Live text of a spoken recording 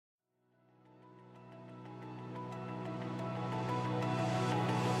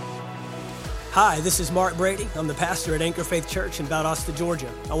Hi, this is Mark Brady. I'm the pastor at Anchor Faith Church in Valdosta,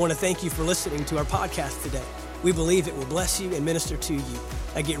 Georgia. I want to thank you for listening to our podcast today. We believe it will bless you and minister to you.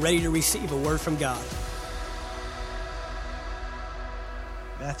 Now get ready to receive a word from God.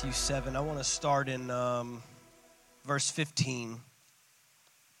 Matthew 7, I want to start in verse 15.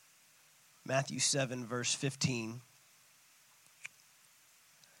 Matthew 7, verse 15.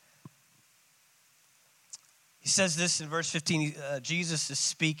 He says this in verse 15. Jesus is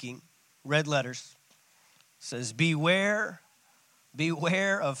speaking, red letters. Says, beware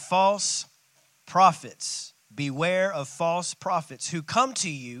of false prophets. Beware of false prophets who come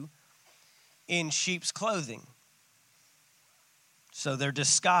to you in sheep's clothing. So they're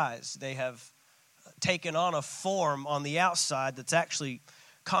disguised. They have taken on a form on the outside that's actually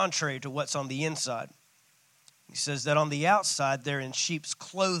contrary to what's on the inside. He says that on the outside they're in sheep's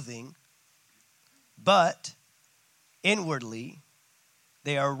clothing, but inwardly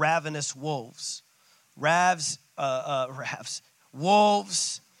they are ravenous wolves. Wolves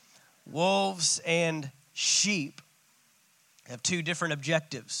and sheep have two different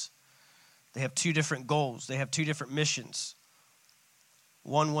objectives. They have two different goals. They have two different missions.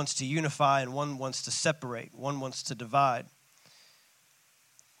 One wants to unify and one wants to separate. One wants to divide.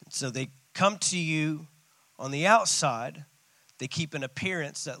 And so they come to you on the outside. They keep an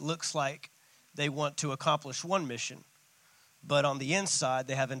appearance that looks like they want to accomplish one mission. But on the inside,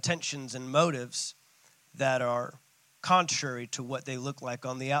 they have intentions and motives that are contrary to what they look like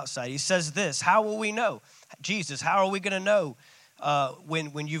on the outside. He says this, how will we know? Jesus, how are we going to know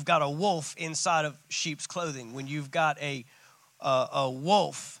when you've got a wolf inside of sheep's clothing, when you've got a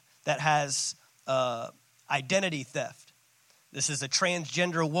wolf that has identity theft? This is a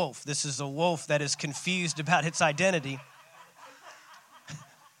transgender wolf. This is a wolf that is confused about its identity.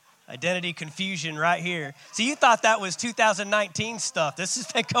 Identity confusion right here. See, you thought that was 2019 stuff. This has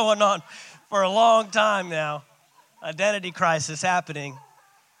been going on for a long time now. Identity crisis happening.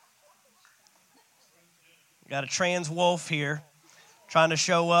 Got a trans wolf here trying to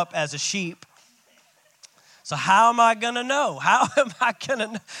show up as a sheep. So how am I going to know? How am I going to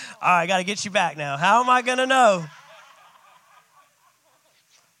know? All right, I got to get you back now. How am I going to know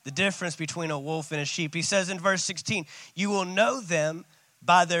the difference between a wolf and a sheep? He says in verse 16, you will know them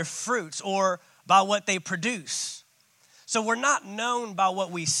by their fruits or by what they produce. So we're not known by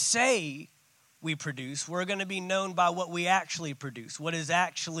what we say we produce. We're going to be known by what we actually produce, what is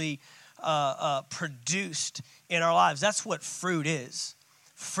actually produced in our lives. That's what fruit is.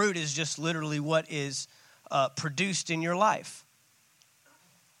 Fruit is just literally what is produced in your life.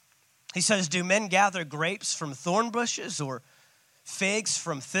 He says, do men gather grapes from thorn bushes or figs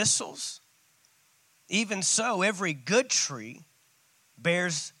from thistles? Even so, every good tree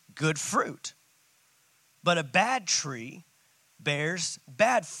bears good fruit, but a bad tree bears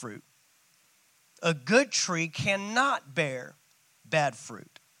bad fruit. A good tree cannot bear bad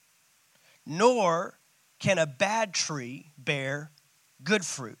fruit, nor can a bad tree bear good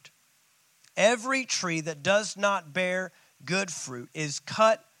fruit. Every tree that does not bear good fruit is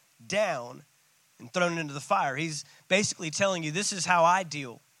cut down and thrown into the fire. He's basically telling you, this is how I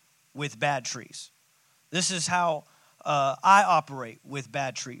deal with bad trees. This is how I operate with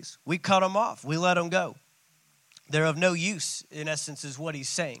bad trees. We cut them off. We let them go. They're of no use, in essence, is what he's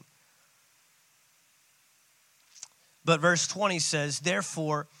saying. But verse 20 says,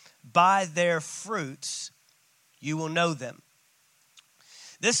 therefore, by their fruits you will know them.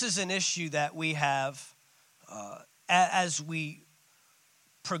 This is an issue that we have as we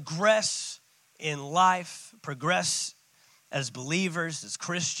progress in life, progress as believers, as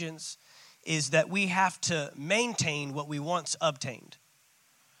Christians, is that we have to maintain what we once obtained.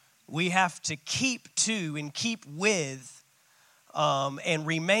 We have to keep to and keep with and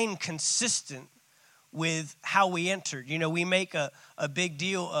remain consistent with how we entered. You know, we make a big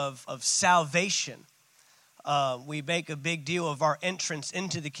deal of salvation. We make a big deal of our entrance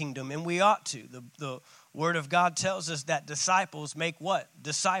into the kingdom, and we ought to. The Word of God tells us that disciples make what?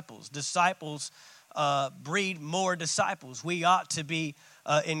 Disciples. Disciples breed more disciples. We ought to be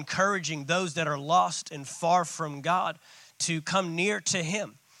encouraging those that are lost and far from God to come near to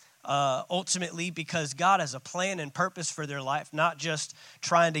Him. Ultimately, because God has a plan and purpose for their life, not just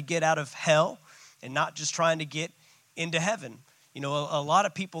trying to get out of hell and not just trying to get into heaven. You know, a lot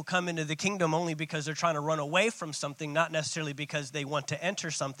of people come into the kingdom only because they're trying to run away from something, not necessarily because they want to enter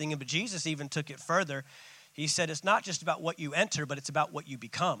something. But Jesus even took it further. He said it's not just about what you enter, but it's about what you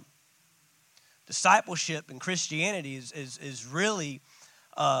become. Discipleship in Christianity is really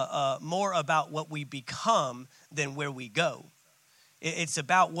more about what we become than where we go. It's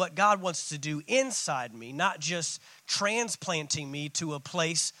about what God wants to do inside me, not just transplanting me to a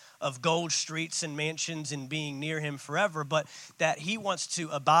place of gold streets and mansions and being near him forever, but that he wants to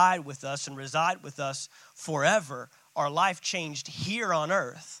abide with us and reside with us forever. Our life changed here on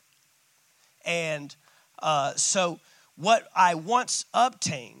earth. And so what I once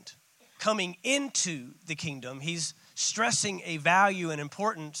obtained coming into the kingdom, he's stressing a value and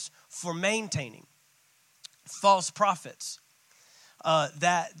importance for maintaining. False prophets.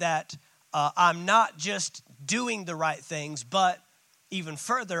 That I'm not just doing the right things, but even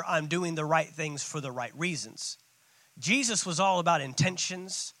further, I'm doing the right things for the right reasons. Jesus was all about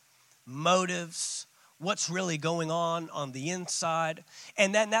intentions, motives, what's really going on the inside.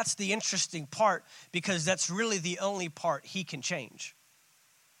 And then that's the interesting part, because that's really the only part he can change.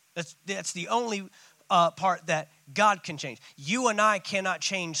 That's the only part that God can change. You and I cannot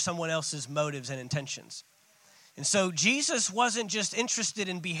change someone else's motives and intentions. And so Jesus wasn't just interested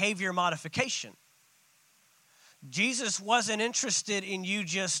in behavior modification. Jesus wasn't interested in you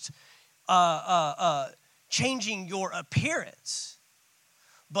just changing your appearance.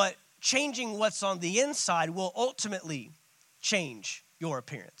 But changing what's on the inside will ultimately change your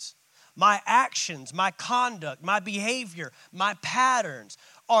appearance. My actions, my conduct, my behavior, my patterns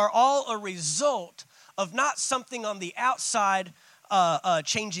are all a result of not something on the outside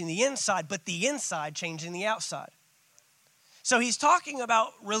changing the inside, but the inside changing the outside. So he's talking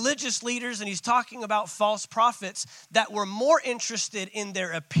about religious leaders and he's talking about false prophets that were more interested in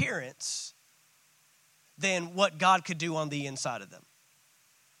their appearance than what God could do on the inside of them.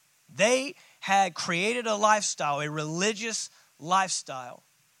 They had created a lifestyle, a religious lifestyle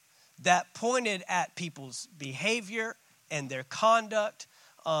that pointed at people's behavior and their conduct,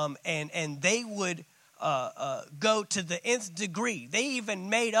 and they would go to the nth degree. They even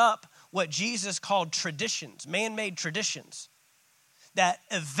made up what Jesus called traditions, man-made traditions, that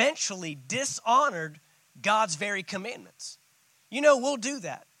eventually dishonored God's very commandments. You know, we'll do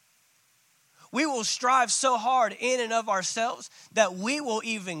that. We will strive so hard in and of ourselves that we will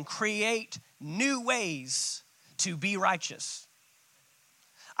even create new ways to be righteous.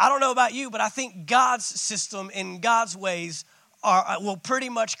 I don't know about you, but I think God's system and God's ways will pretty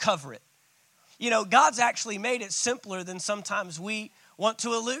much cover it. You know, God's actually made it simpler than sometimes we want to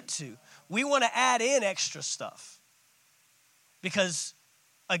allude to. We want to add in extra stuff because,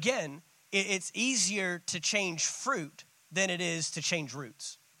 again, it's easier to change fruit than it is to change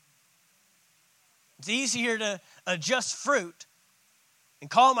roots. It's easier to adjust fruit and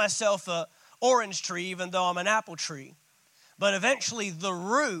call myself an orange tree even though I'm an apple tree. But eventually the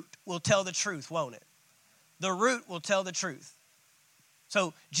root will tell the truth, won't it? The root will tell the truth.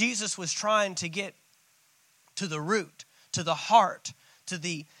 So Jesus was trying to get to the root, to the heart, to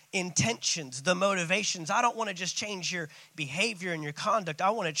the intentions, the motivations. I don't want to just change your behavior and your conduct.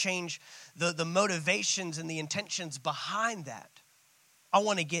 I want to change the motivations and the intentions behind that. I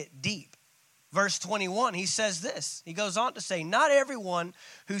want to get deep. Verse 21, he says this. He goes on to say, not everyone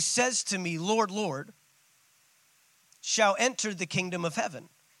who says to me, Lord, Lord, shall enter the kingdom of heaven.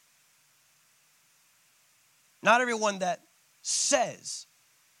 Not everyone that says.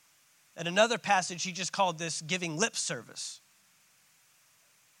 In another passage, he just called this giving lip service.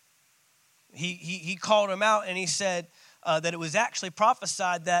 He called him out and he said that it was actually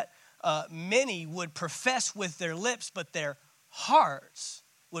prophesied that many would profess with their lips, but their hearts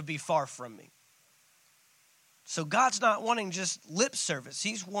would be far from me. So God's not wanting just lip service.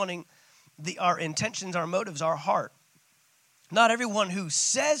 He's wanting our intentions, our motives, our heart. Not everyone who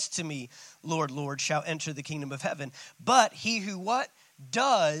says to me, Lord, Lord, shall enter the kingdom of heaven, but he who what?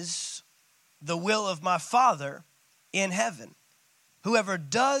 Does the will of my Father in heaven. Whoever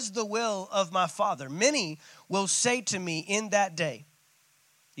does the will of my Father. Many will say to me in that day.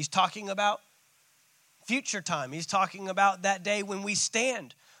 He's talking about future time. He's talking about that day when we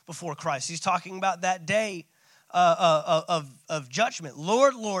stand before Christ. He's talking about that day of judgment.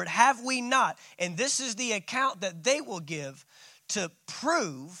 Lord, Lord, have we not? And this is the account that they will give to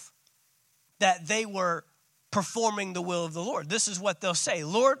prove that they were performing the will of the Lord. This is what they'll say.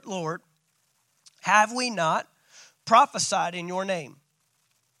 Lord, Lord, have we not prophesied in your name,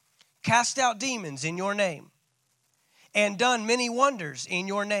 cast out demons in your name, and done many wonders in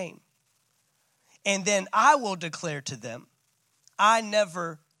your name? And then I will declare to them, I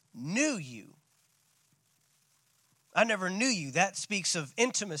never knew you. I never knew you. That speaks of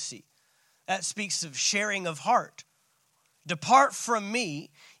intimacy. That speaks of sharing of heart. Depart from me,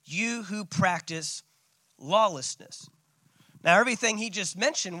 you who practice lawlessness. Now, everything he just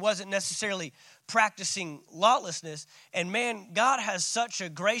mentioned wasn't necessarily practicing lawlessness. And man, God has such a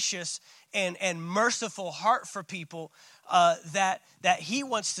gracious and merciful heart for people, that he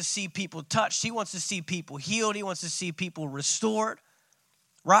wants to see people touched. He wants to see people healed. He wants to see people restored,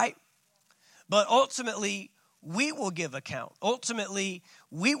 right? But ultimately, we will give account. Ultimately,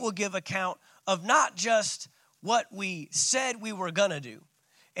 we will give account of not just what we said we were going to do,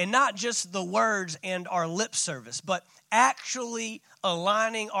 and not just the words and our lip service, but actually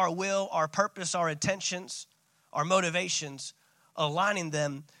aligning our will, our purpose, our intentions, our motivations, aligning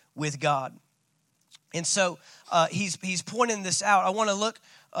them with God. And so he's pointing this out. I want to look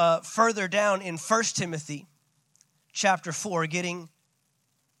further down in 1 Timothy chapter 4, getting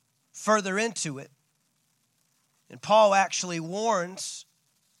further into it. And Paul actually warns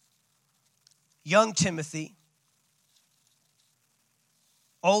young Timothy.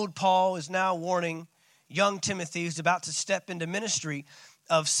 Old Paul is now warning young Timothy, who's about to step into ministry,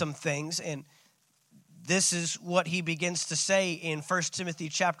 of some things. And this is what he begins to say in 1 Timothy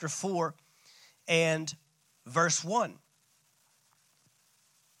chapter 4 and verse 1.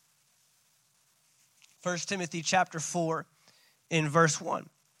 1 Timothy chapter 4 in verse 1.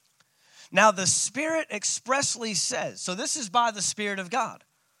 Now the Spirit expressly says, so this is by the Spirit of God,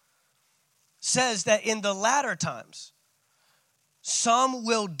 says that in the latter times, some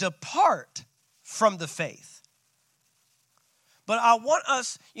will depart from the faith. But I want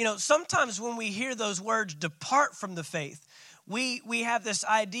us, sometimes when we hear those words, depart from the faith, we have this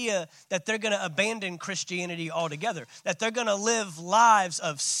idea that they're going to abandon Christianity altogether, that they're going to live lives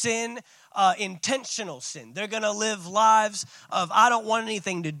of sin, intentional sin. They're going to live lives of, I don't want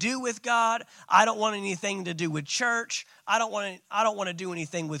anything to do with God. I don't want anything to do with church. I don't want to do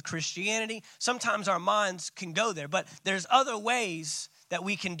anything with Christianity. Sometimes our minds can go there, but there's other ways that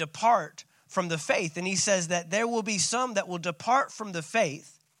we can depart from the faith. And he says that there will be some that will depart from the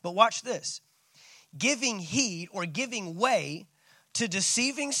faith, but watch this, giving heed or giving way to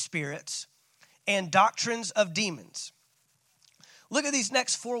deceiving spirits and doctrines of demons. Look at these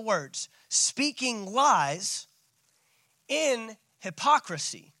next four words. Speaking lies in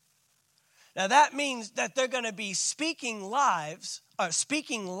hypocrisy. Now that means that they're going to be speaking lies,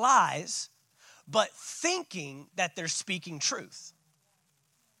 but thinking that they're speaking truth.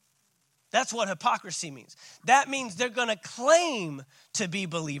 That's what hypocrisy means. That means they're going to claim to be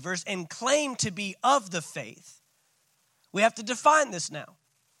believers and claim to be of the faith. We have to define this now.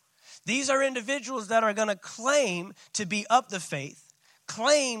 These are individuals that are going to claim to be of the faith,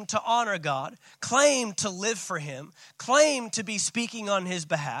 claim to honor God, claim to live for him, claim to be speaking on his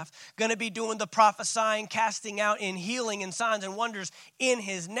behalf, going to be doing the prophesying, casting out, and healing and signs and wonders in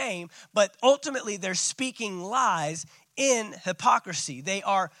his name, but ultimately they're speaking lies in hypocrisy. They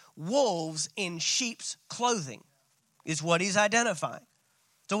are wolves in sheep's clothing, is what he's identifying.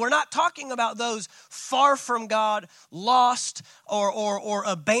 So we're not talking about those far from God, lost, or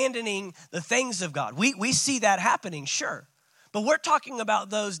abandoning the things of God. We see that happening, sure. But we're talking about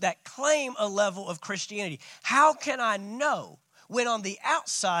those that claim a level of Christianity. How can I know when on the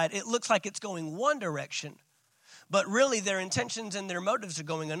outside it looks like it's going one direction, but really their intentions and their motives are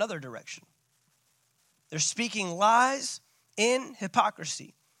going another direction? They're speaking lies in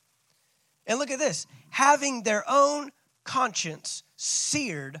hypocrisy. And look at this, having their own conscience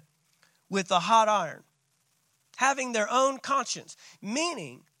seared with a hot iron. Having their own conscience,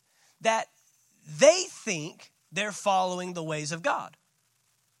 meaning that they think they're following the ways of God.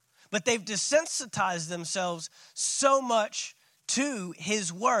 But they've desensitized themselves so much to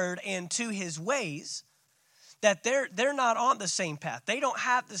his word and to his ways that they're not on the same path. They don't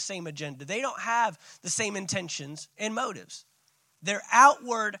have the same agenda. They don't have the same intentions and motives. Their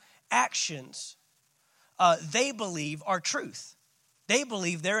outward actions, they believe are truth. They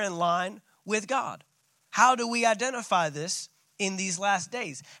believe they're in line with God. How do we identify this in these last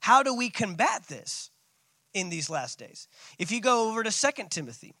days? How do we combat this in these last days? If you go over to 2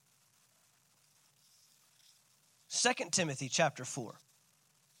 Timothy. 2 Timothy chapter 4.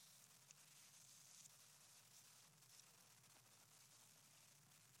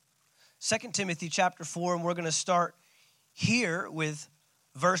 2 Timothy chapter 4, and we're going to start here with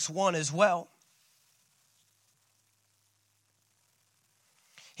verse 1 as well.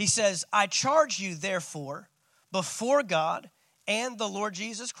 He says, I charge you therefore before God and the Lord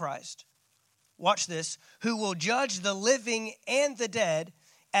Jesus Christ, watch this, who will judge the living and the dead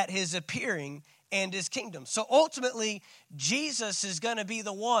at his appearing and his kingdom. So ultimately, Jesus is going to be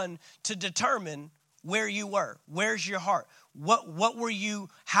the one to determine where you were. Where's your heart? What were you,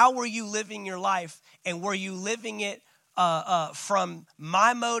 how were you living your life? And were you living it from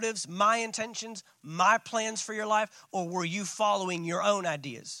my motives, my intentions, my plans for your life? Or were you following your own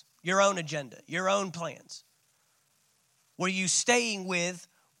ideas, your own agenda, your own plans? Were you staying with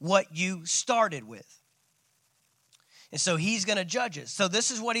what you started with. And so he's going to judge us. So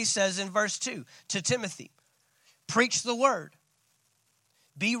this is what he says in verse 2 to Timothy. Preach the word.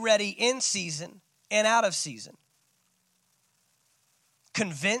 Be ready in season and out of season.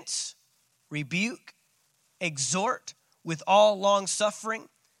 Convince, rebuke, exhort with all long suffering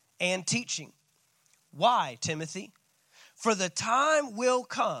and teaching. Why, Timothy? For the time will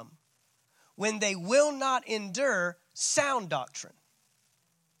come when they will not endure sound doctrine.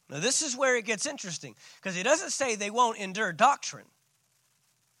 Now, this is where it gets interesting, because he doesn't say they won't endure doctrine.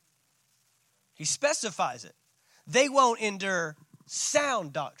 He specifies it. They won't endure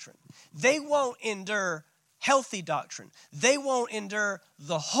sound doctrine. They won't endure healthy doctrine. They won't endure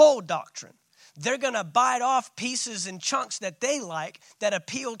the whole doctrine. They're going to bite off pieces and chunks that they like, that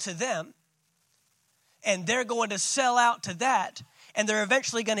appeal to them, and they're going to sell out to that, and they're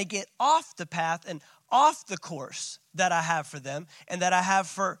eventually going to get off the path and off the course that I have for them and that I have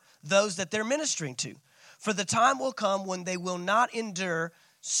for those that they're ministering to. For the time will come when they will not endure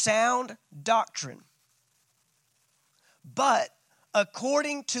sound doctrine, but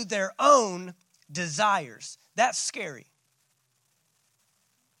according to their own desires. That's scary.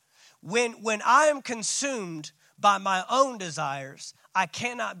 When I am consumed by my own desires, I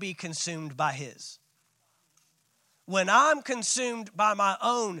cannot be consumed by his. When I'm consumed by my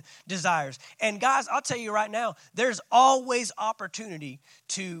own desires. And guys, I'll tell you right now, there's always opportunity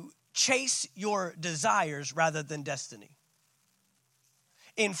to chase your desires rather than destiny.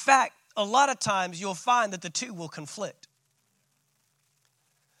 In fact, a lot of times you'll find that the two will conflict.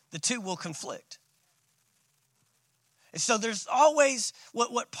 The two will conflict. And so there's always,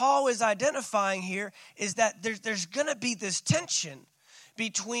 what Paul is identifying here is that there's going to be this tension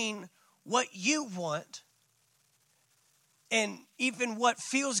between what you want and even what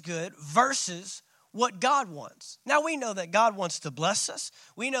feels good versus what God wants. Now, we know that God wants to bless us.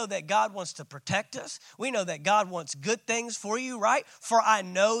 We know that God wants to protect us. We know that God wants good things for you, right? For I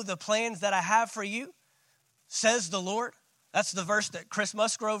know the plans that I have for you, says the Lord. That's the verse that Chris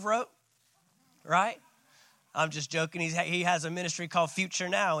Musgrove wrote, right? I'm just joking. He has a ministry called Future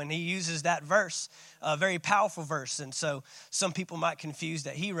Now, and he uses that verse, a very powerful verse. And so some people might confuse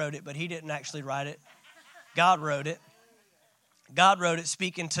that he wrote it, but he didn't actually write it. God wrote it. God wrote it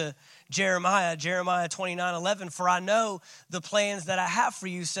speaking to Jeremiah 29:11. For I know the plans that I have for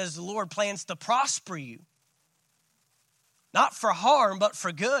you, says the Lord, plans to prosper you. Not for harm, but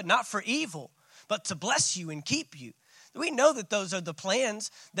for good, not for evil, but to bless you and keep you. We know that those are the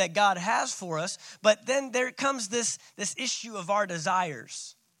plans that God has for us, but then there comes this issue of our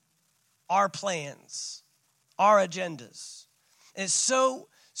desires, our plans, our agendas. And it's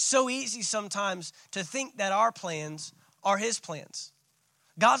so easy sometimes to think that our plans are his plans.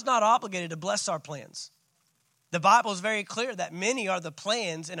 God's not obligated to bless our plans. The Bible is very clear that many are the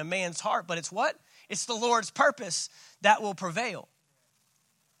plans in a man's heart, but it's what? It's the Lord's purpose that will prevail.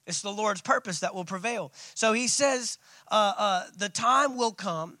 It's the Lord's purpose that will prevail. So he says, the time will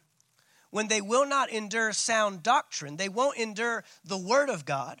come when they will not endure sound doctrine. They won't endure the word of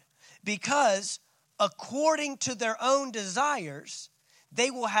God because according to their own desires, they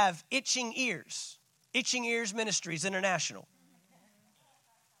will have itching ears. Itching Ears Ministries International.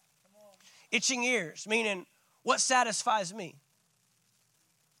 Itching ears, meaning what satisfies me?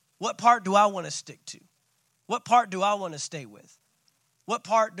 What part do I want to stick to? What part do I want to stay with? What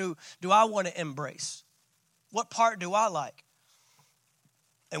part do I want to embrace? What part do I like?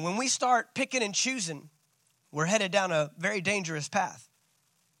 And when we start picking and choosing, we're headed down a very dangerous path.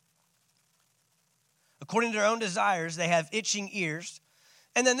 According to their own desires, they have itching ears.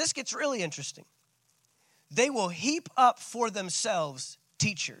 And then this gets really interesting. They will heap up for themselves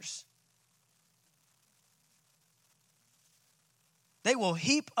teachers. They will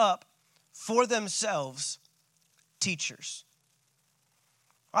heap up for themselves teachers.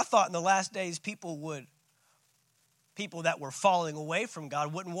 I thought in the last days people that were falling away from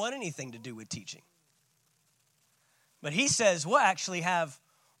God wouldn't want anything to do with teaching. But he says we'll actually have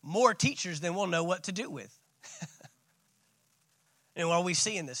more teachers than we'll know what to do with. And are we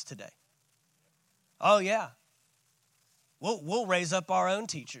seeing this today? Oh yeah. We'll raise up our own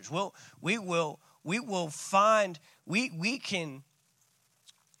teachers. We will find we can.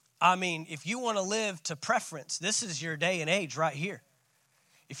 I mean, if you want to live to preference, this is your day and age right here.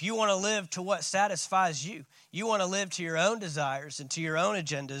 If you want to live to what satisfies you, you want to live to your own desires and to your own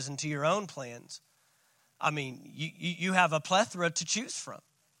agendas and to your own plans. I mean, you have a plethora to choose from.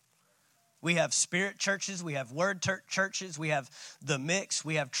 We have spirit churches, we have word churches, we have the mix,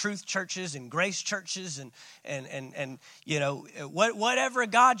 we have truth churches and grace churches and you know, whatever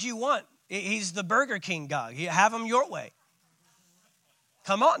God you want. He's the Burger King God. You have him your way.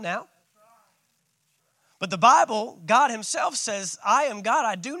 Come on now. But the Bible, God himself says, I am God,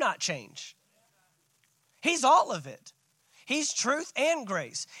 I do not change. He's all of it. He's truth and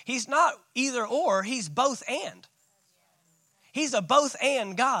grace. He's not either or, he's both and. He's a both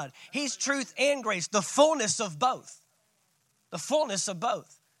and God. He's truth and grace, the fullness of both. The fullness of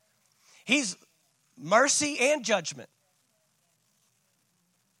both. He's mercy and judgment.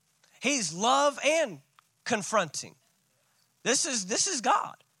 He's love and confronting. This is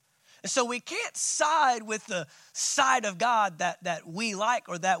God. And so we can't side with the side of God that we like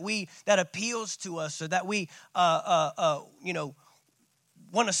or that appeals to us or that we want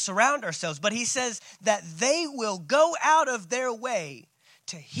to surround ourselves. But he says that they will go out of their way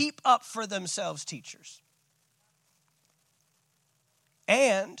to heap up for themselves teachers.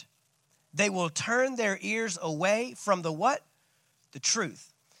 And they will turn their ears away from the what? The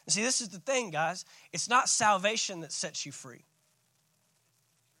truth. And see, this is the thing, guys. It's not salvation that sets you free.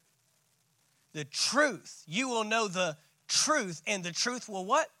 The truth. You will know the truth, and the truth will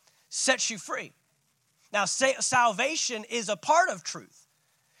what? Set you free. Now, salvation is a part of truth.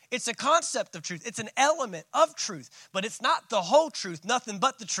 It's a concept of truth. It's an element of truth, but it's not the whole truth, nothing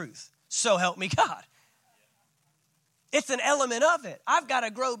but the truth. So help me God. It's an element of it. I've got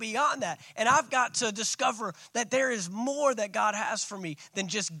to grow beyond that. And I've got to discover that there is more that God has for me than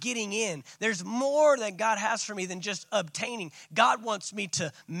just getting in. There's more that God has for me than just obtaining. God wants me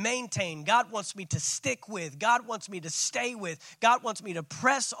to maintain. God wants me to stick with. God wants me to stay with. God wants me to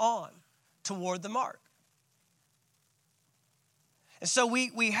press on toward the mark. And so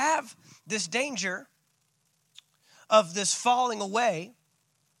we have this danger of this falling away.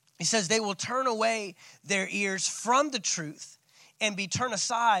 He says they will turn away their ears from the truth and be turned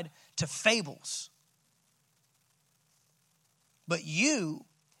aside to fables. But you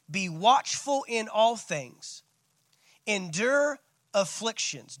be watchful in all things, endure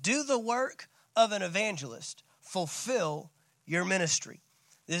afflictions, do the work of an evangelist, fulfill your ministry.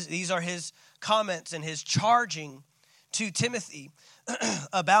 These are his comments and his charging to Timothy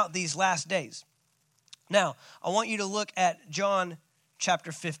about these last days. Now, I want you to look at John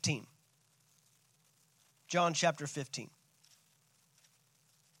chapter 15. John chapter 15.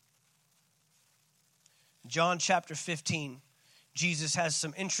 John chapter 15, Jesus has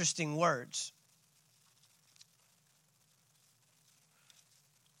some interesting words.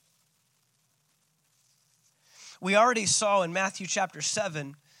 We already saw in Matthew chapter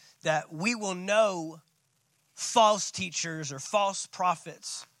 7 that we will know false teachers or false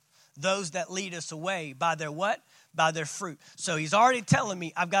prophets, those that lead us away by their what? By their fruit. So he's already telling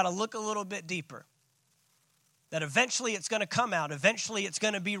me I've got to look a little bit deeper. That eventually it's going to come out. Eventually it's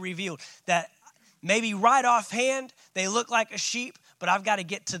going to be revealed. That maybe right offhand they look like a sheep, but I've got to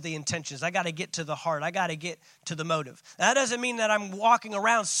get to the intentions. I got to get to the heart. I got to get to the motive. Now, that doesn't mean that I'm walking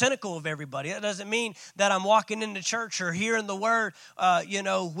around cynical of everybody. That doesn't mean that I'm walking into church or hearing the word,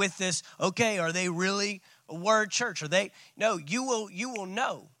 with this, okay, are they really a word church? Are they? No, you will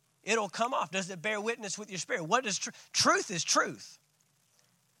know. It'll come off. Does it bear witness with your spirit? What is truth? Truth is truth.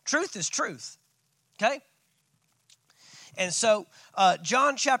 Truth is truth. Okay? And so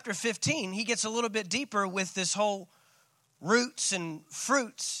John chapter 15, he gets a little bit deeper with this whole roots and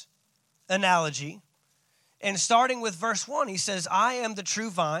fruits analogy. And starting with verse 1, he says, I am the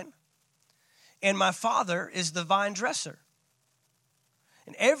true vine, and my Father is the vine dresser.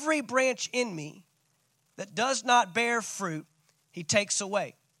 And every branch in me that does not bear fruit, he takes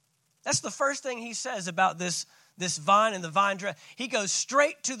away. That's the first thing he says about this vine and the vine dress. He goes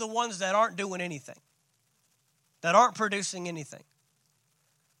straight to the ones that aren't doing anything, that aren't producing anything.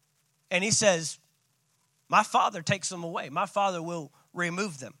 And he says, my Father takes them away. My Father will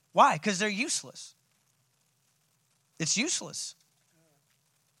remove them. Why? Because they're useless. It's useless.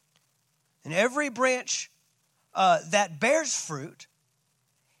 And every branch that bears fruit,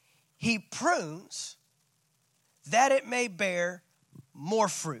 he prunes that it may bear more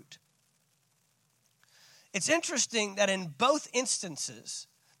fruit. It's interesting that in both instances,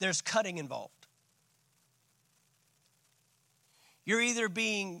 there's cutting involved. You're either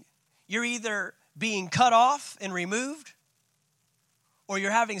being cut off and removed, or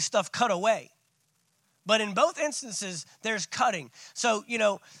you're having stuff cut away. But in both instances, there's cutting. So,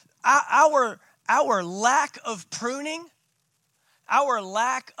 our lack of pruning, our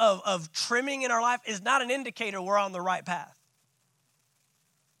lack of trimming in our life is not an indicator we're on the right path.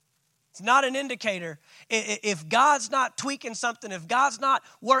 It's not an indicator. If God's not tweaking something, if God's not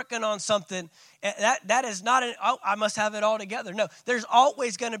working on something, that is not I must have it all together. No, there's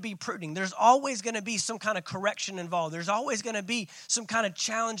always going to be pruning. There's always going to be some kind of correction involved. There's always going to be some kind of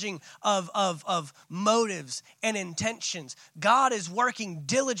challenging of motives and intentions. God is working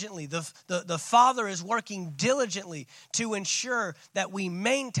diligently. The Father is working diligently to ensure that we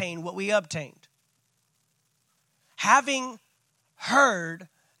maintain what we obtained. Having heard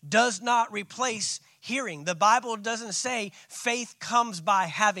does not replace hearing. The Bible doesn't say faith comes by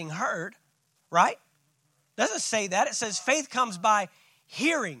having heard, right? It doesn't say that. It says faith comes by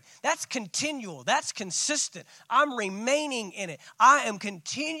hearing. That's continual. That's consistent. I'm remaining in it. I am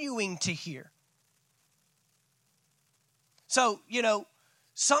continuing to hear. So,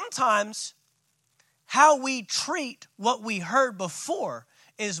 sometimes how we treat what we heard before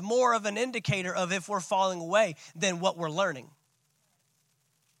is more of an indicator of if we're falling away than what we're learning.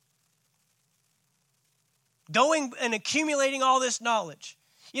 Going and accumulating all this knowledge.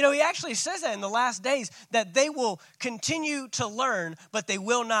 He actually says that in the last days, that they will continue to learn, but they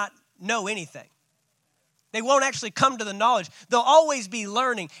will not know anything. They won't actually come to the knowledge. They'll always be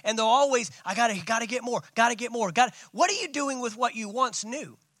learning, and they'll always, I gotta get more. What are you doing with what you once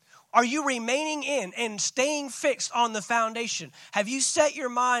knew? Are you remaining in and staying fixed on the foundation? Have you set your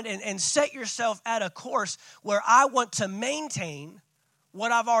mind and set yourself at a course where I want to maintain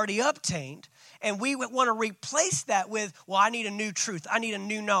what I've already obtained, and we want to replace that with, well, I need a new truth. I need a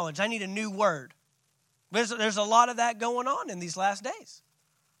new knowledge. I need a new word. There's a lot of that going on in these last days.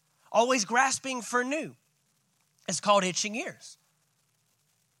 Always grasping for new. It's called itching ears.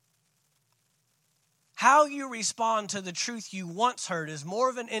 How you respond to the truth you once heard is more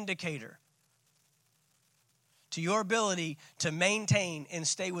of an indicator to your ability to maintain and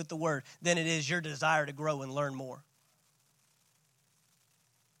stay with the word than it is your desire to grow and learn more.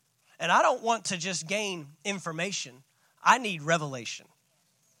 And I don't want to just gain information. I need revelation.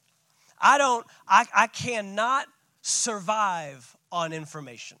 I cannot survive on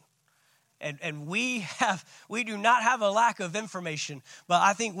information. And we do not have a lack of information, but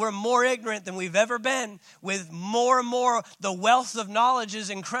I think we're more ignorant than we've ever been. With more and more, the wealth of knowledge is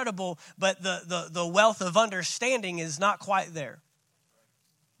incredible, but the wealth of understanding is not quite there.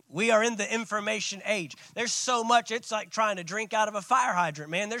 We are in the information age. There's so much, it's like trying to drink out of a fire hydrant,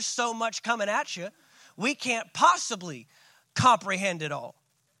 man. There's so much coming at you. We can't possibly comprehend it all.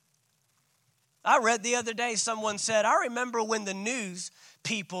 I read the other day, someone said, I remember when the news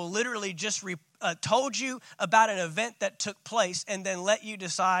people literally just told you about an event that took place and then let you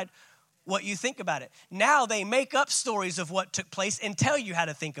decide what you think about it. Now they make up stories of what took place and tell you how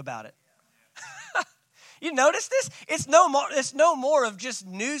to think about it. You notice this? It's no more of just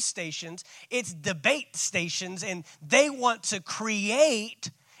news stations. It's debate stations, and they want to create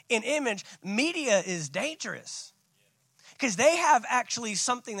an image. Media is dangerous because they have actually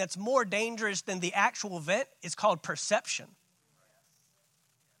something that's more dangerous than the actual event. It's called perception.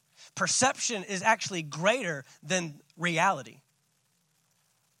 Perception is actually greater than reality.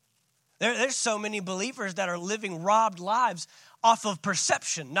 There's so many believers that are living robbed lives off of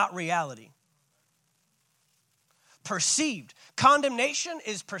perception, not reality. Perceived. Condemnation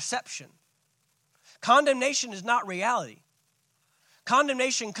is perception. Condemnation is not reality.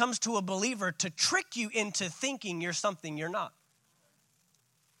 Condemnation comes to a believer to trick you into thinking you're something you're not.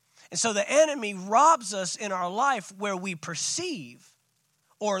 And so the enemy robs us in our life where we perceive,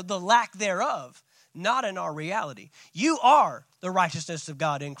 or the lack thereof, not in our reality. You are the righteousness of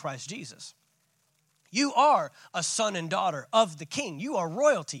God in Christ Jesus. You are a son and daughter of the King. You are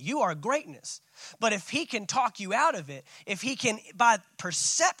royalty. You are greatness. But if he can talk you out of it, if he can, by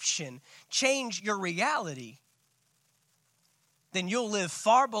perception, change your reality, then you'll live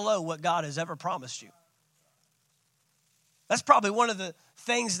far below what God has ever promised you. That's probably one of the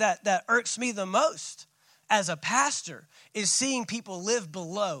things that irks me the most as a pastor, is seeing people live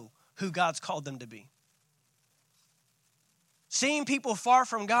below who God's called them to be. Seeing people far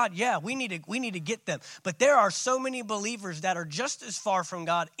from God, yeah, we need to get them. But there are so many believers that are just as far from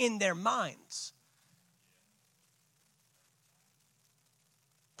God in their minds.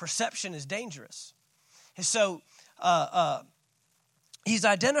 Perception is dangerous. And so he's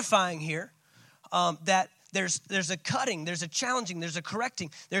identifying here that there's a cutting, there's a challenging, there's a correcting,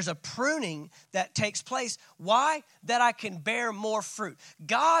 there's a pruning that takes place. Why? That I can bear more fruit.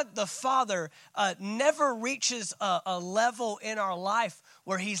 God the Father never reaches a level in our life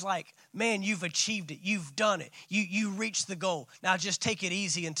where he's like, man, you've achieved it. You've done it. You reached the goal. Now just take it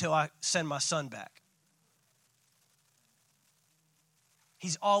easy until I send my son back.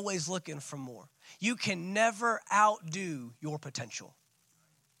 He's always looking for more. You can never outdo your potential.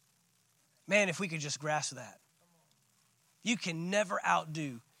 Man, if we could just grasp that. You can never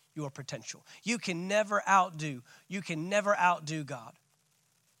outdo your potential. You can never outdo God.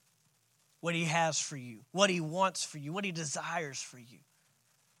 What he has for you, what he wants for you, what he desires for you.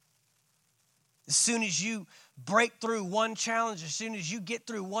 As soon as you break through one challenge, as soon as you get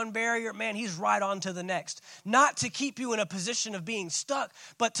through one barrier, man, he's right on to the next. Not to keep you in a position of being stuck,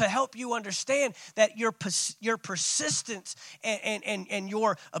 but to help you understand that your persistence and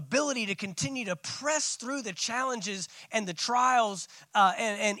your ability to continue to press through the challenges and the trials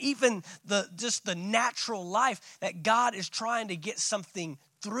and even just the natural life, that God is trying to get something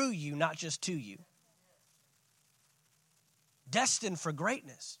through you, not just to you. Destined for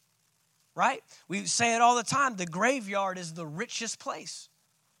greatness. Right? We say it all the time. The graveyard is the richest place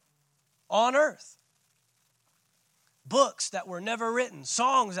on earth. Books that were never written,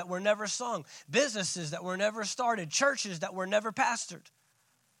 songs that were never sung, businesses that were never started, churches that were never pastored.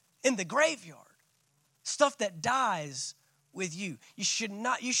 In the graveyard. Stuff that dies with you. You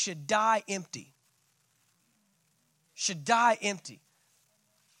should die empty. Should die empty.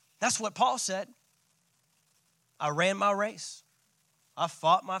 That's what Paul said. I ran my race. I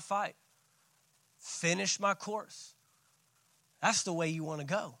fought my fight. Finish my course. That's the way you want to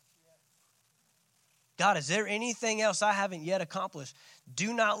go. God, is there anything else I haven't yet accomplished?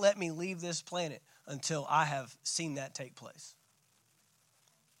 Do not let me leave this planet until I have seen that take place.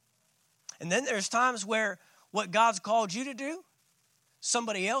 And then there's times where what God's called you to do,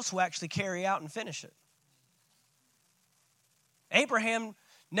 somebody else will actually carry out and finish it. Abraham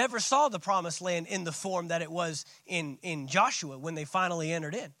never saw the promised land in the form that it was in Joshua when they finally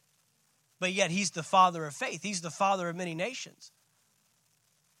entered in. But yet he's the father of faith. He's the father of many nations.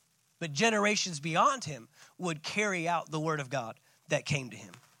 But generations beyond him would carry out the word of God that came to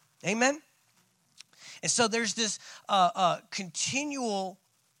him. Amen? And so there's this continual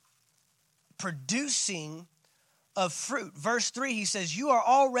producing of fruit. Verse 3, he says, you are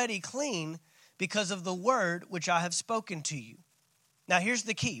already clean because of the word which I have spoken to you. Now here's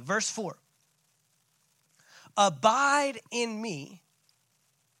the key. Verse 4. Abide in me,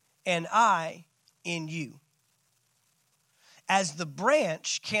 and I in you. As the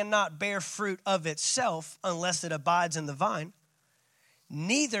branch cannot bear fruit of itself unless it abides in the vine,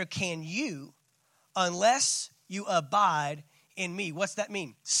 neither can you unless you abide in me. What's that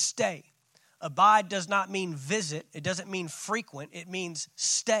mean? Stay. Abide does not mean visit. It doesn't mean frequent. It means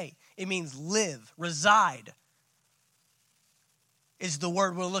stay. It means live, reside is the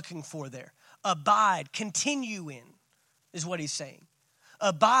word we're looking for there. Abide, continue in is what he's saying.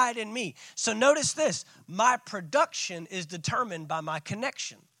 Abide in me. So notice this. My production is determined by my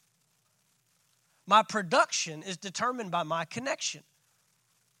connection. My production is determined by my connection.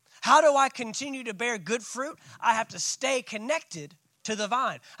 How do I continue to bear good fruit? I have to stay connected to the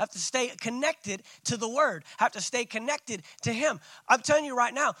vine. I have to stay connected to the word. I have to stay connected to him. I'm telling you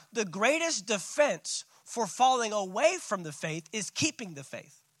right now, the greatest defense for falling away from the faith is keeping the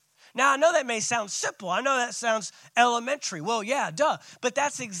faith. Now, I know that may sound simple. I know that sounds elementary. Well, yeah, duh. But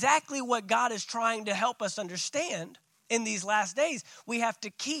that's exactly what God is trying to help us understand in these last days. We have to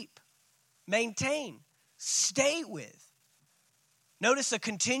keep, maintain, stay with. Notice a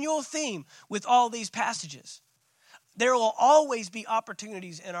continual theme with all these passages. There will always be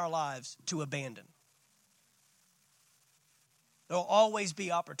opportunities in our lives to abandon. There will always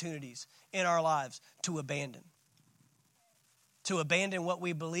be opportunities in our lives to abandon. To abandon what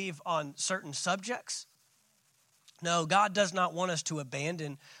we believe on certain subjects. No, God does not want us to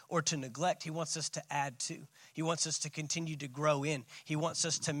abandon or to neglect. He wants us to add to. He wants us to continue to grow in. He wants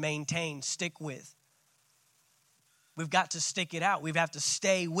us to maintain, stick with. We've got to stick it out. We have to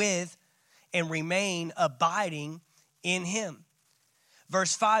stay with and remain abiding in him.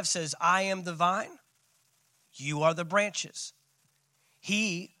 Verse 5 says, I am the vine, you are the branches.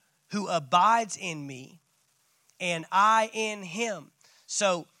 He who abides in me, and I in him.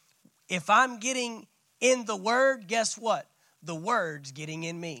 So if I'm getting in the word, guess what? The word's getting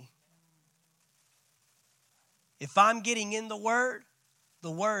in me. If I'm getting in the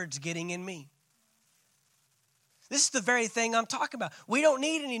word's getting in me. This is the very thing I'm talking about. We don't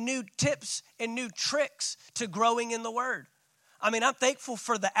need any new tips and new tricks to growing in the word. I mean, I'm thankful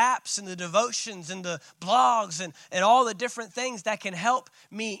for the apps and the devotions and the blogs and all the different things that can help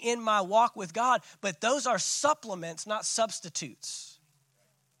me in my walk with God. But those are supplements, not substitutes.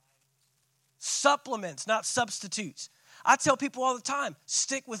 Supplements, not substitutes. I tell people all the time,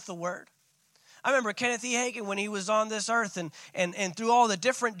 stick with the word. I remember Kenneth E. Hagin when he was on this earth and through all the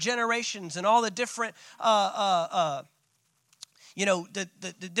different generations and all the different, the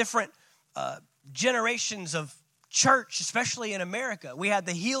different generations of church, especially in America. We had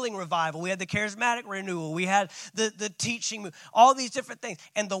the healing revival. We had the charismatic renewal. We had the teaching, all these different things.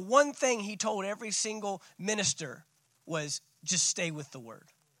 And the one thing he told every single minister was just stay with the word.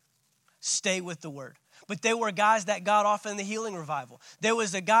 Stay with the word. But there were guys that got off in the healing revival. There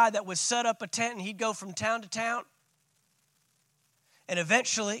was a guy that would set up a tent and he'd go from town to town. And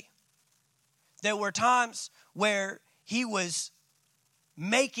eventually, there were times where he was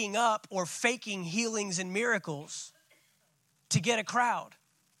making up or faking healings and miracles to get a crowd.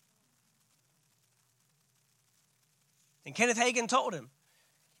 And Kenneth Hagin told him,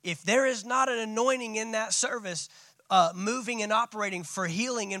 if there is not an anointing in that service, moving and operating for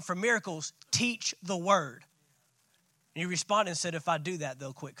healing and for miracles, teach the word. And he responded and said, if I do that,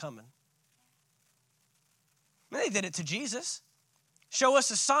 they'll quit coming. And they did it to Jesus. Show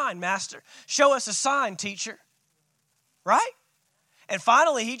us a sign, master. Show us a sign, teacher. Right? And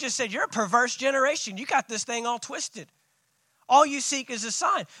finally, he just said, you're a perverse generation. You got this thing all twisted. All you seek is a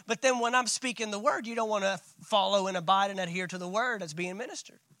sign. But then when I'm speaking the word, you don't want to follow and abide and adhere to the word that's being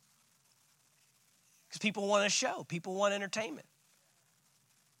ministered. Because people want a show. People want entertainment.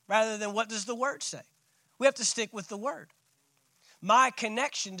 Rather than what does the word say? We have to stick with the word. My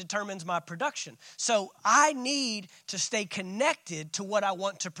connection determines my production. So I need to stay connected to what I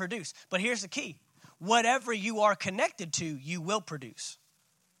want to produce. But here's the key. Whatever you are connected to, you will produce.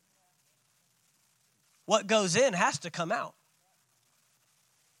 What goes in has to come out.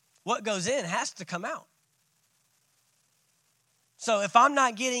 What goes in has to come out. So if I'm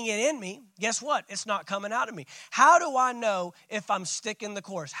not getting it in me, guess what? It's not coming out of me. How do I know if I'm sticking the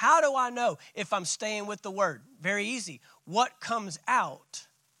course? How do I know if I'm staying with the word? Very easy. What comes out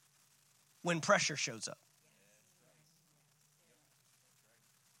when pressure shows up?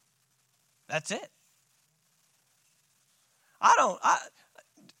 That's it.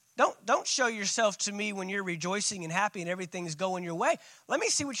 Don't show yourself to me when you're rejoicing and happy and everything's going your way. Let me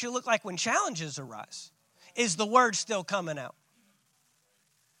see what you look like when challenges arise. Is the word still coming out?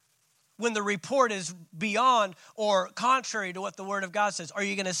 When the report is beyond or contrary to what the word of God says, are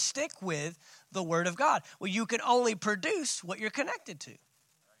you going to stick with the word of God? Well, you can only produce what you're connected to. You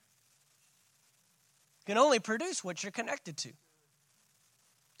can only produce what you're connected to.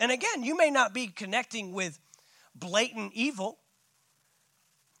 And again, you may not be connecting with blatant evil.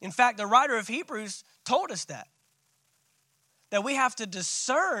 In fact, the writer of Hebrews told us that we have to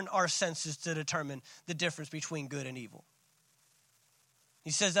discern our senses to determine the difference between good and evil. He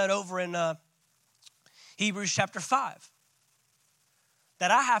says that over in Hebrews chapter 5.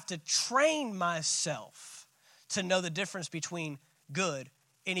 That I have to train myself to know the difference between good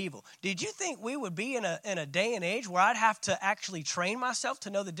and evil. Did you think we would be in a day and age where I'd have to actually train myself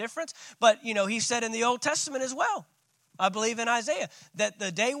to know the difference? But, he said in the Old Testament as well, I believe in Isaiah, that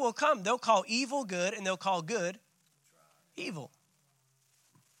the day will come, they'll call evil good and they'll call good evil.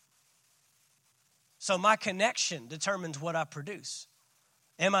 So my connection determines what I produce.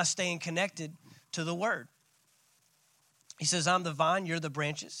 Am I staying connected to the word? He says, I'm the vine, you're the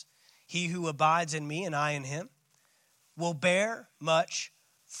branches. He who abides in me and I in him will bear much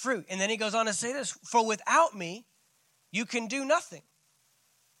fruit. And then he goes on to say this, for without me, you can do nothing.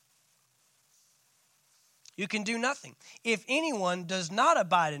 You can do nothing. If anyone does not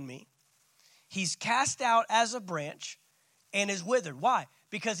abide in me, he's cast out as a branch and is withered. Why?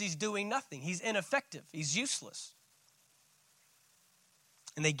 Because he's doing nothing. He's ineffective. He's useless.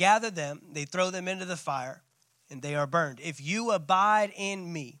 And they gather them, they throw them into the fire, and they are burned. If you abide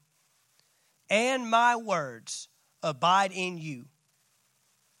in me, and my words abide in you,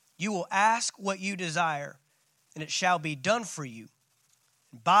 you will ask what you desire, and it shall be done for you.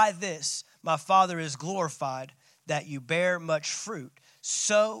 By this, my Father is glorified, that you bear much fruit.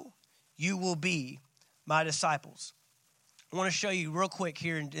 So you will be my disciples. I want to show you real quick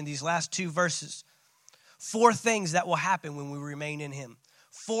here in these last two verses, 4 things that will happen when we remain in him.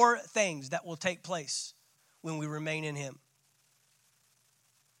 4 things that will take place when we remain in him.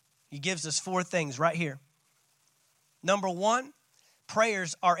 He gives us 4 things right here. Number 1,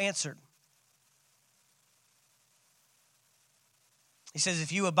 prayers are answered. He says,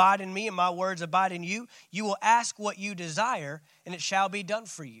 if you abide in me and my words abide in you, you will ask what you desire and it shall be done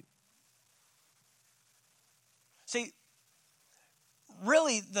for you. See,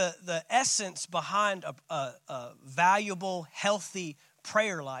 really the essence behind a valuable, healthy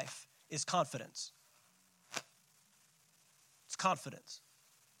prayer life is confidence. It's confidence.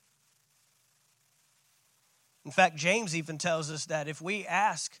 In fact, James even tells us that if we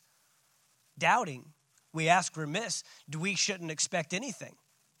ask doubting, we ask remiss, we shouldn't expect anything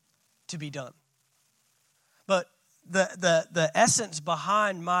to be done. But the essence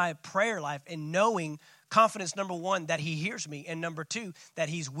behind my prayer life and knowing Confidence, number one, that he hears me. And number two, that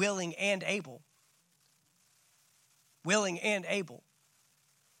he's willing and able. Willing and able.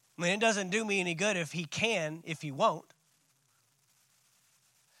 I mean, it doesn't do me any good if he can, if he won't.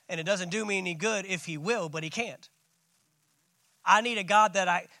 And it doesn't do me any good if he will, but he can't. I need a God that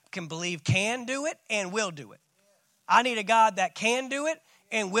I can believe can do it and will do it. I need a God that can do it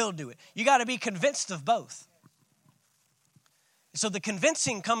and will do it. You got to be convinced of both. So the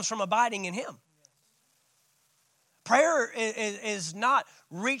convincing comes from abiding in him. Prayer is not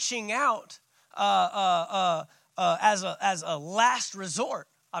reaching out as a last resort.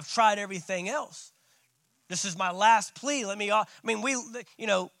 I've tried everything else. This is my last plea.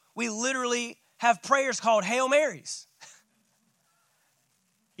 We literally have prayers called Hail Marys.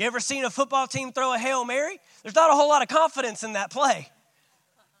 You ever seen a football team throw a Hail Mary? There's not a whole lot of confidence in that play.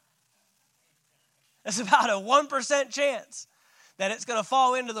 It's about a 1% chance that it's going to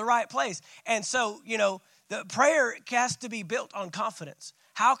fall into the right place. And so, the prayer has to be built on confidence.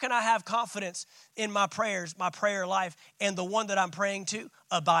 How can I have confidence in my prayers, my prayer life, and the one that I'm praying to?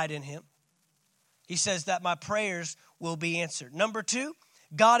 Abide in him. He says that my prayers will be answered. Number two,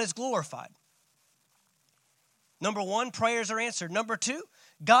 God is glorified. Number one, prayers are answered. Number two,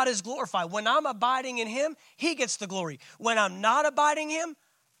 God is glorified. When I'm abiding in him, he gets the glory. When I'm not abiding him,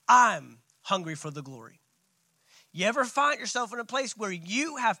 I'm hungry for the glory. You ever find yourself in a place where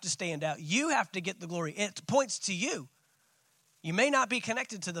you have to stand out? You have to get the glory. It points to you. You may not be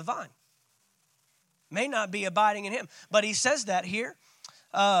connected to the vine. May not be abiding in him. But he says that here.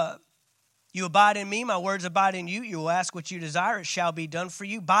 You abide in me, my words abide in you. You will ask what you desire, it shall be done for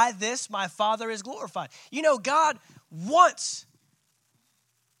you. By this, my Father is glorified. God wants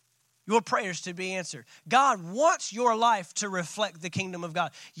your prayers to be answered. God wants your life to reflect the kingdom of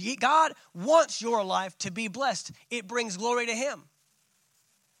God. God wants your life to be blessed. It brings glory to him.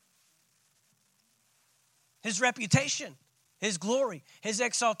 His reputation, his glory, his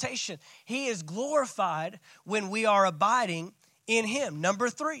exaltation. He is glorified when we are abiding in him. Number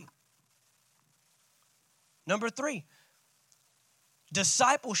three,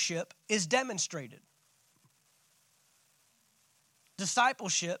 discipleship is demonstrated.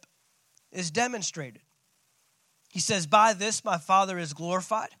 Discipleship is demonstrated. He says, by this my Father is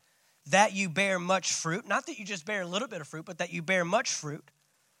glorified, that you bear much fruit. Not that you just bear a little bit of fruit, but that you bear much fruit.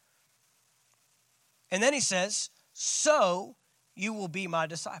 And then he says, so you will be my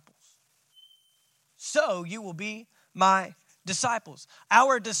disciples. So you will be my disciples.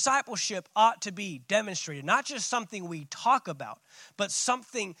 Our discipleship ought to be demonstrated, not just something we talk about, but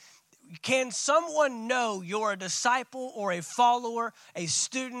something. Can someone know you're a disciple or a follower, a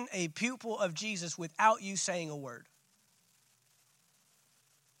student, a pupil of Jesus without you saying a word?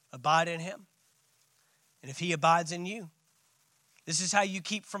 Abide in him. And if he abides in you, this is how you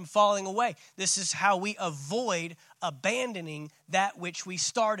keep from falling away. This is how we avoid abandoning that which we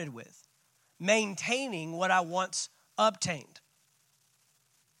started with, maintaining what I once obtained.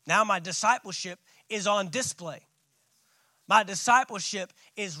 Now my discipleship is on display. My discipleship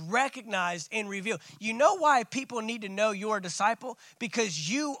is recognized and revealed. You know why people need to know you're a disciple? Because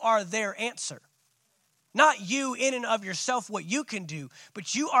you are their answer. Not you in and of yourself, what you can do,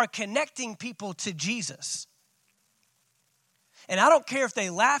 but you are connecting people to Jesus. And I don't care if they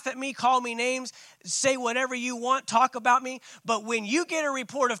laugh at me, call me names, say whatever you want, talk about me. But when you get a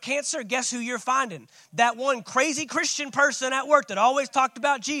report of cancer, guess who you're finding? That one crazy Christian person at work that always talked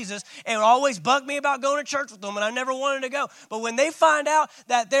about Jesus and always bugged me about going to church with them, and I never wanted to go. But when they find out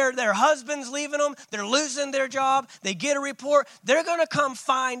that their husband's leaving them, they're losing their job, they get a report, they're going to come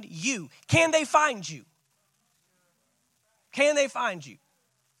find you. Can they find you? Can they find you?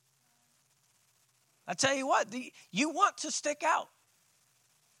 I tell you what, you want to stick out.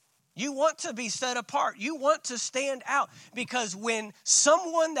 You want to be set apart. You want to stand out, because when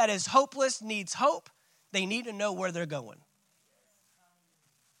someone that is hopeless needs hope, they need to know where they're going.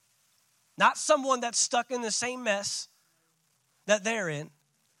 Not someone that's stuck in the same mess that they're in.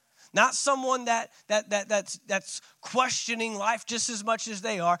 Not someone that's questioning life just as much as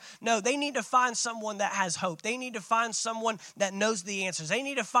they are. No, they need to find someone that has hope. They need to find someone that knows the answers. They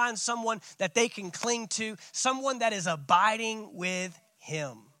need to find someone that they can cling to, someone that is abiding with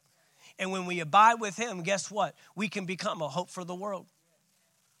him. And when we abide with him, guess what? We can become a hope for the world.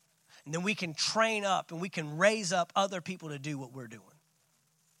 And then we can train up and we can raise up other people to do what we're doing.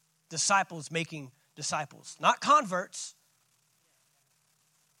 Disciples making disciples, not converts.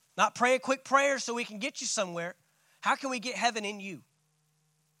 Not pray a quick prayer so we can get you somewhere. How can we get heaven in you?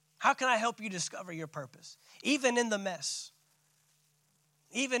 How can I help you discover your purpose? Even in the mess.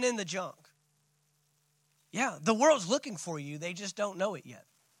 Even in the junk. Yeah, the world's looking for you. They just don't know it yet.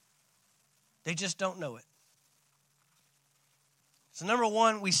 They just don't know it. So number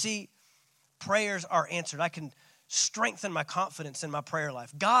one, we see prayers are answered. I can strengthen my confidence in my prayer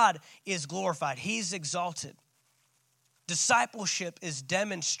life. God is glorified. He's exalted. Discipleship is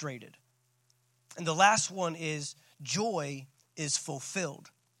demonstrated. And the last one is joy is fulfilled.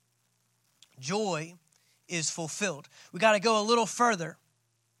 Joy is fulfilled. We got to go a little further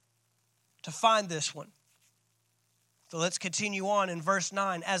to find this one. So let's continue on in verse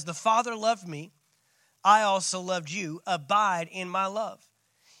 9. As the Father loved me, I also loved you. Abide in my love.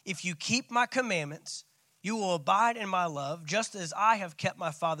 If you keep my commandments, you will abide in my love, just as I have kept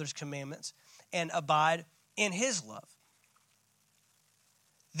my Father's commandments and abide in his love.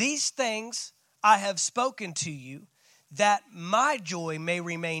 These things I have spoken to you, that my joy may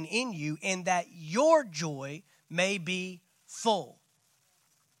remain in you and that your joy may be full.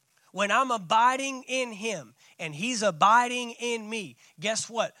 When I'm abiding in him and he's abiding in me, guess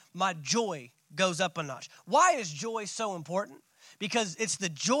what? My joy goes up a notch. Why is joy so important? Because it's the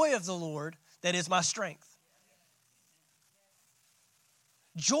joy of the Lord that is my strength.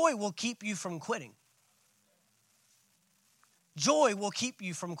 Joy will keep you from quitting. Joy will keep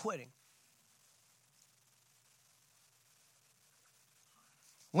you from quitting.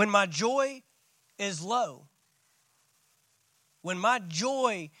 When my joy is low, when my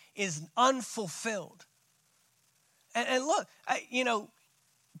joy is unfulfilled, and look,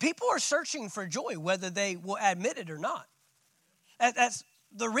 people are searching for joy, whether they will admit it or not. That's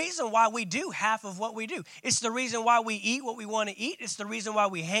the reason why we do half of what we do. It's the reason why we eat what we want to eat. It's the reason why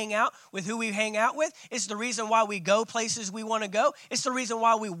we hang out with who we hang out with. It's the reason why we go places we want to go. It's the reason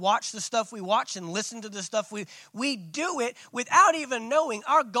why we watch the stuff we watch and listen to the stuff we do it without even knowing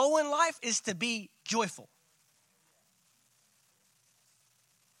our goal in life is to be joyful.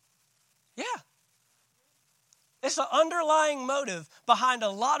 Yeah. It's an underlying motive behind a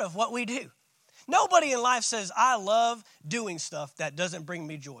lot of what we do. Nobody in life says, I love doing stuff that doesn't bring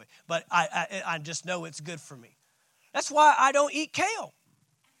me joy, but I just know it's good for me. That's why I don't eat kale.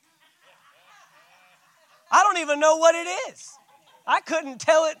 I don't even know what it is. I couldn't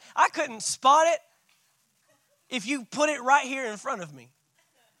tell it. I couldn't spot it if you put it right here in front of me.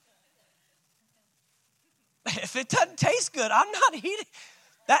 If it doesn't taste good, I'm not eating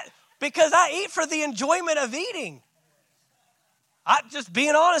that because I eat for the enjoyment of eating. I'm just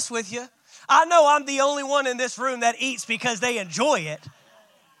being honest with you. I know I'm the only one in this room that eats because they enjoy it.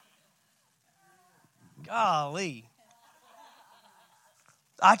 Golly.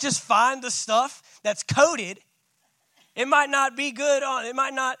 I just find the stuff that's coated. It might not be good on,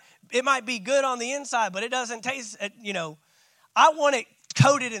 it might be good on the inside, but it doesn't taste, I want it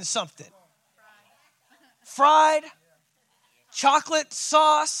coated in something. Fried, chocolate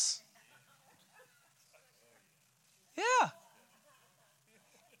sauce. Yeah.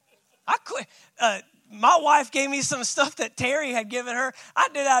 I quit. My wife gave me some stuff that Terry had given her. I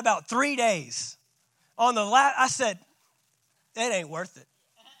did that about 3 days. On the last, I said, it ain't worth it.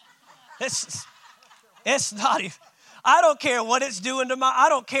 It's not even. I don't care what it's doing to I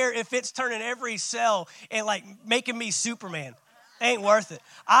don't care if it's turning every cell and like making me Superman. Ain't worth it.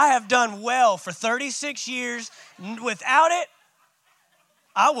 I have done well for 36 years. Without it,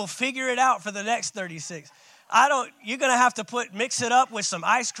 I will figure it out for the next 36. You're going to have to mix it up with some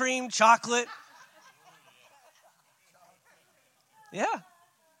ice cream, chocolate. Yeah.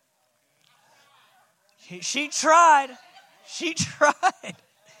 She tried. She tried.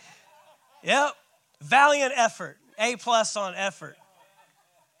 Yep. Valiant effort. A+ on effort.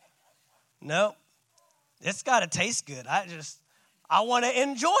 Nope. It's got to taste good. I want to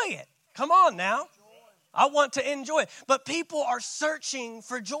enjoy it. Come on now. I want to enjoy it. But people are searching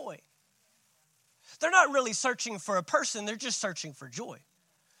for joy. They're not really searching for a person. They're just searching for joy.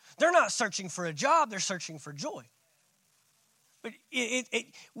 They're not searching for a job. They're searching for joy. But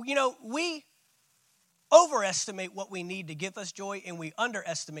we overestimate what we need to give us joy, and we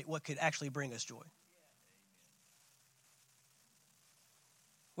underestimate what could actually bring us joy.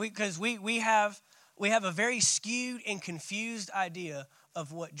 Because we have a very skewed and confused idea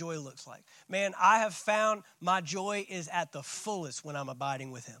of what joy looks like. Man, I have found my joy is at the fullest when I'm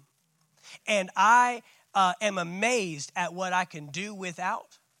abiding with him. And I am amazed at what I can do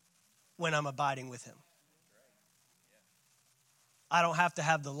without when I'm abiding with him. I don't have to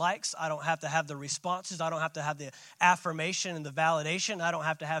have the likes. I don't have to have the responses. I don't have to have the affirmation and the validation. I don't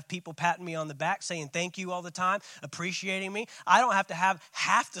have to have people patting me on the back saying thank you all the time, appreciating me. I don't have to have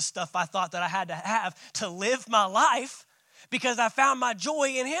half the stuff I thought that I had to have to live my life because I found my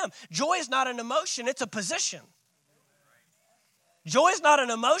joy in him. Joy is not an emotion. It's a position. Joy is not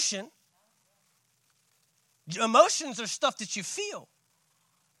an emotion. Emotions are stuff that you feel.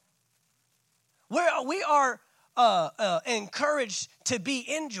 We are encouraged to be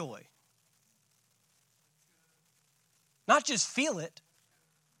in joy. Not just feel it.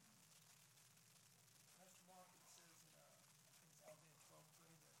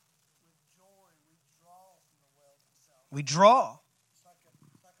 We draw.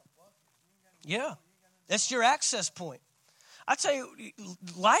 Yeah. That's your access point. I tell you,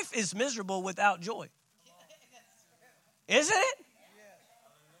 life is miserable without joy. Isn't it?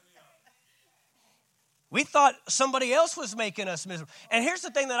 We thought somebody else was making us miserable. And here's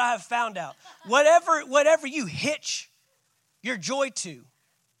the thing that I have found out. Whatever you hitch your joy to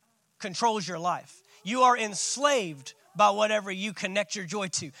controls your life. You are enslaved by whatever you connect your joy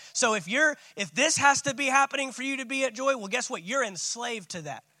to. So if this has to be happening for you to be at joy, well, guess what? You're enslaved to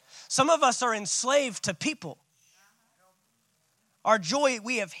that. Some of us are enslaved to people. Our joy,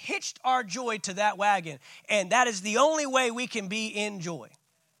 we have hitched our joy to that wagon, and that is the only way we can be in joy.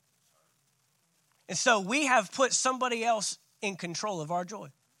 And so we have put somebody else in control of our joy.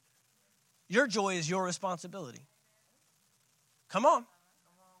 Your joy is your responsibility. Come on.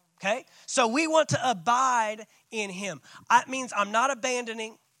 Okay? So we want to abide in him. That means I'm not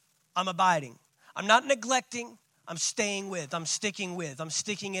abandoning, I'm abiding. I'm not neglecting, I'm staying with, I'm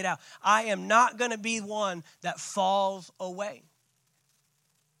sticking it out. I am not going to be one that falls away.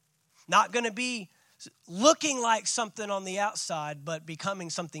 Not going to be looking like something on the outside, but becoming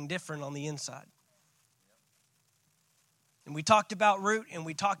something different on the inside. And we talked about root and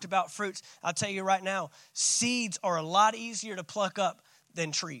we talked about fruits. I'll tell you right now, seeds are a lot easier to pluck up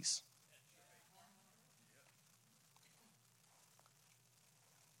than trees.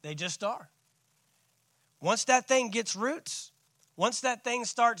 They just are. Once that thing gets roots, once that thing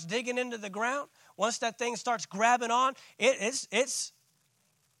starts digging into the ground, once that thing starts grabbing on, it's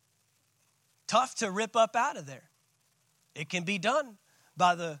tough to rip up out of there. It can be done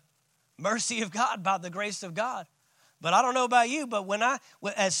by the mercy of God, by the grace of God. But I don't know about you, but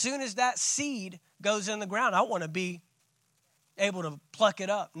as soon as that seed goes in the ground, I want to be able to pluck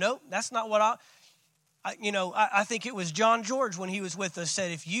it up. Nope, that's not what I think it was John George when he was with us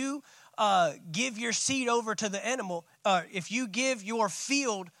said, if you give your seed over to the animal, if you give your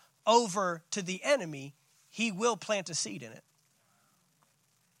field over to the enemy, he will plant a seed in it.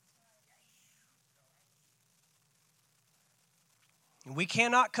 We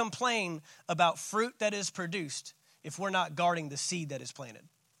cannot complain about fruit that is produced if we're not guarding the seed that is planted.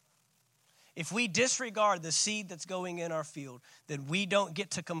 If we disregard the seed that's going in our field, then we don't get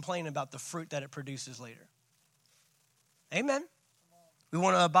to complain about the fruit that it produces later. Amen. We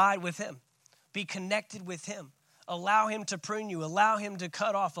want to abide with him, be connected with him, allow him to prune you, allow him to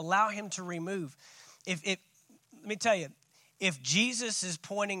cut off, allow him to remove. Let me tell you, if Jesus is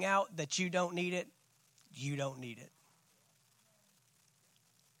pointing out that you don't need it, you don't need it.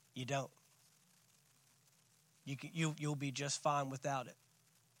 You don't. You'll be just fine without it.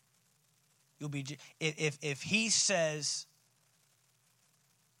 You'll be if he says,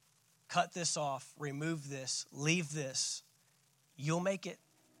 cut this off, remove this, leave this, you'll make it.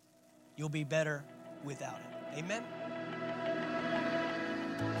 You'll be better without it. Amen.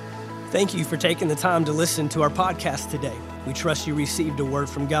 Thank you for taking the time to listen to our podcast today. We trust you received a word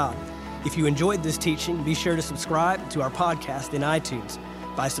from God. If you enjoyed this teaching, be sure to subscribe to our podcast in iTunes.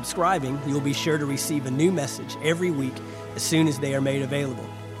 By subscribing, you'll be sure to receive a new message every week as soon as they are made available.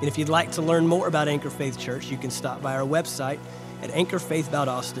 And if you'd like to learn more about Anchor Faith Church, you can stop by our website at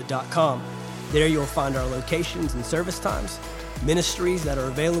anchorfaithvaldosta.com. There you'll find our locations and service times, ministries that are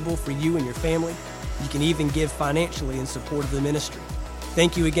available for you and your family. You can even give financially in support of the ministry.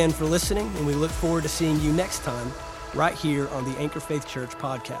 Thank you again for listening, and we look forward to seeing you next time right here on the Anchor Faith Church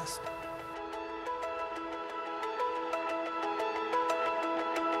podcast.